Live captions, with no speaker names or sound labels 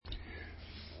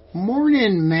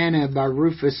Morning Manna by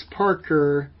Rufus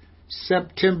Parker,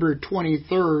 September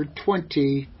 23rd,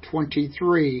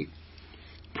 2023.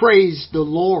 Praise the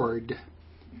Lord.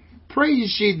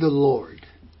 Praise ye the Lord.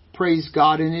 Praise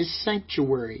God in His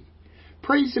sanctuary.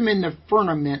 Praise Him in the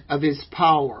firmament of His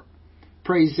power.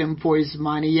 Praise Him for His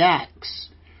mighty acts.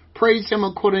 Praise Him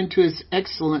according to His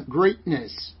excellent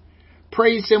greatness.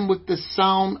 Praise Him with the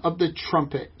sound of the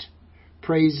trumpet.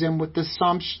 Praise Him with the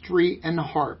psalmistry and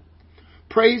harp.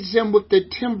 Praise Him with the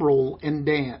timbrel and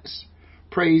dance.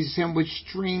 Praise Him with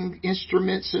string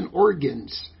instruments and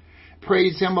organs.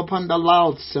 Praise Him upon the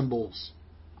loud cymbals.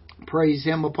 Praise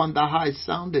Him upon the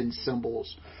high-sounding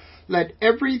cymbals. Let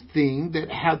everything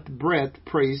that hath breath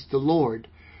praise the Lord.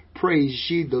 Praise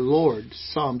ye the Lord.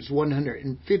 Psalms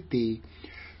 150,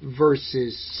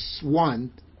 verses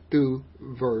 1 through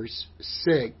verse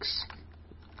 6.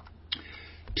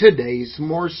 Today's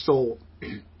morsel.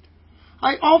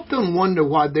 I often wonder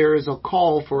why there is a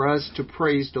call for us to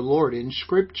praise the Lord in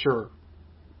Scripture.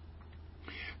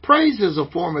 Praise is a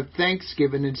form of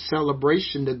thanksgiving and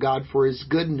celebration to God for His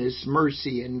goodness,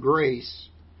 mercy, and grace.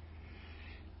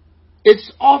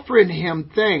 It's offering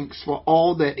Him thanks for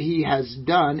all that He has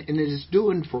done and is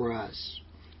doing for us.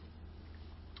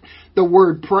 The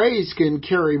word praise can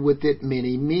carry with it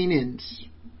many meanings.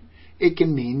 It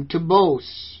can mean to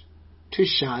boast, to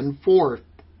shine forth,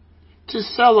 to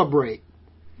celebrate,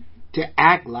 to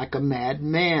act like a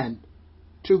madman,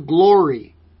 to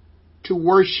glory, to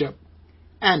worship,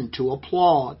 and to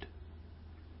applaud.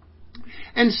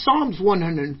 In Psalms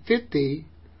 150,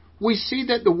 we see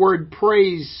that the word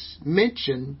praise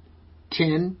mentioned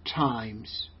 10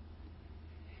 times.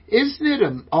 Isn't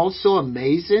it also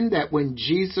amazing that when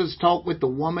Jesus talked with the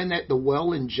woman at the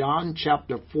well in John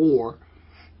chapter 4,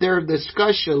 their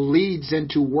discussion leads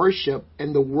into worship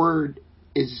and the word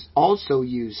is also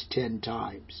used 10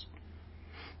 times.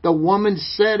 The woman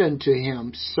said unto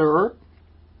him, Sir,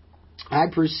 I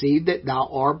perceive that thou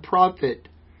art a prophet.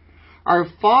 Our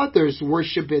fathers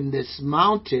worship in this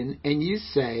mountain, and you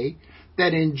say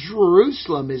that in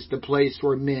Jerusalem is the place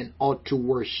where men ought to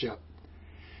worship.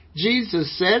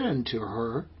 Jesus said unto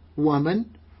her,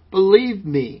 Woman, believe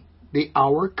me, the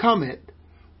hour cometh,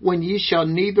 when ye shall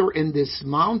neither in this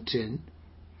mountain,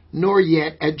 nor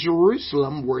yet at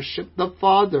Jerusalem worship the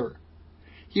Father.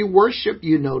 You worship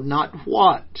you know not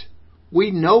what.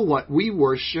 We know what we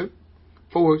worship,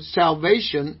 for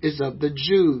salvation is of the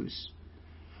Jews.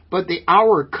 But the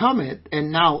hour cometh,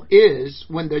 and now is,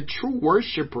 when the true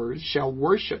worshippers shall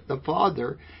worship the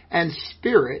Father in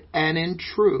spirit and in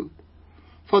truth.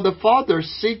 For the Father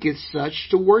seeketh such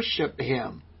to worship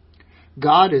Him.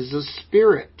 God is a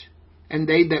spirit, and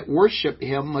they that worship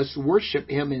Him must worship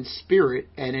Him in spirit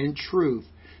and in truth.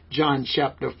 John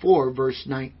chapter 4, verse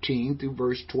 19 through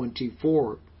verse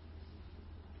 24.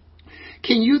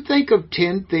 Can you think of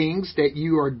 10 things that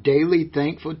you are daily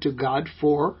thankful to God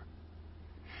for?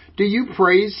 Do you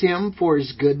praise Him for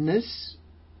His goodness?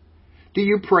 Do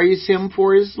you praise Him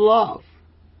for His love?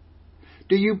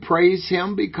 Do you praise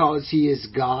Him because He is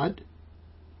God?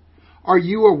 Are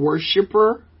you a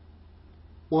worshiper?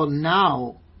 Well,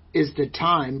 now is the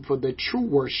time for the true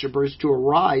worshipers to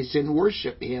arise and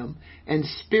worship Him in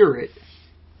spirit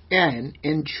and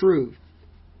in truth.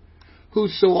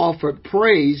 Whoso offereth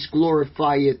praise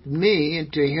glorifieth me,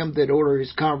 and to him that ordereth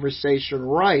his conversation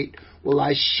right will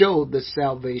I show the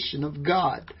salvation of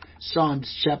God.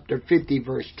 Psalms chapter 50,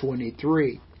 verse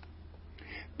 23.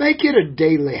 Make it a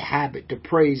daily habit to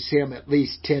praise Him at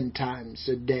least 10 times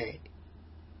a day.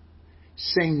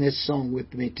 Sing this song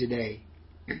with me today.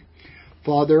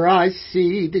 Father, I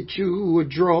see that you are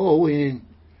drawing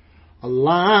a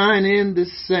line in the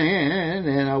sand,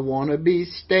 and I want to be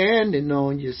standing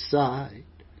on your side,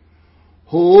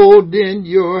 holding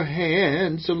your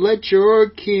hand. So let your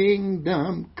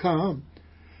kingdom come.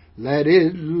 Let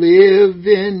it live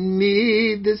in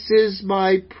me. This is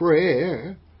my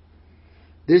prayer.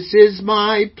 This is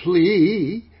my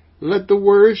plea. Let the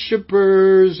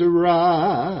worshipers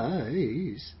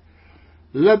arise.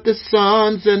 Let the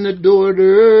sons and the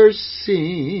daughters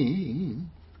sing.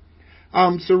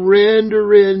 I'm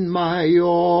surrendering my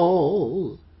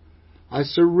all. I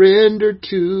surrender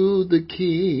to the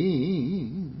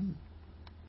King.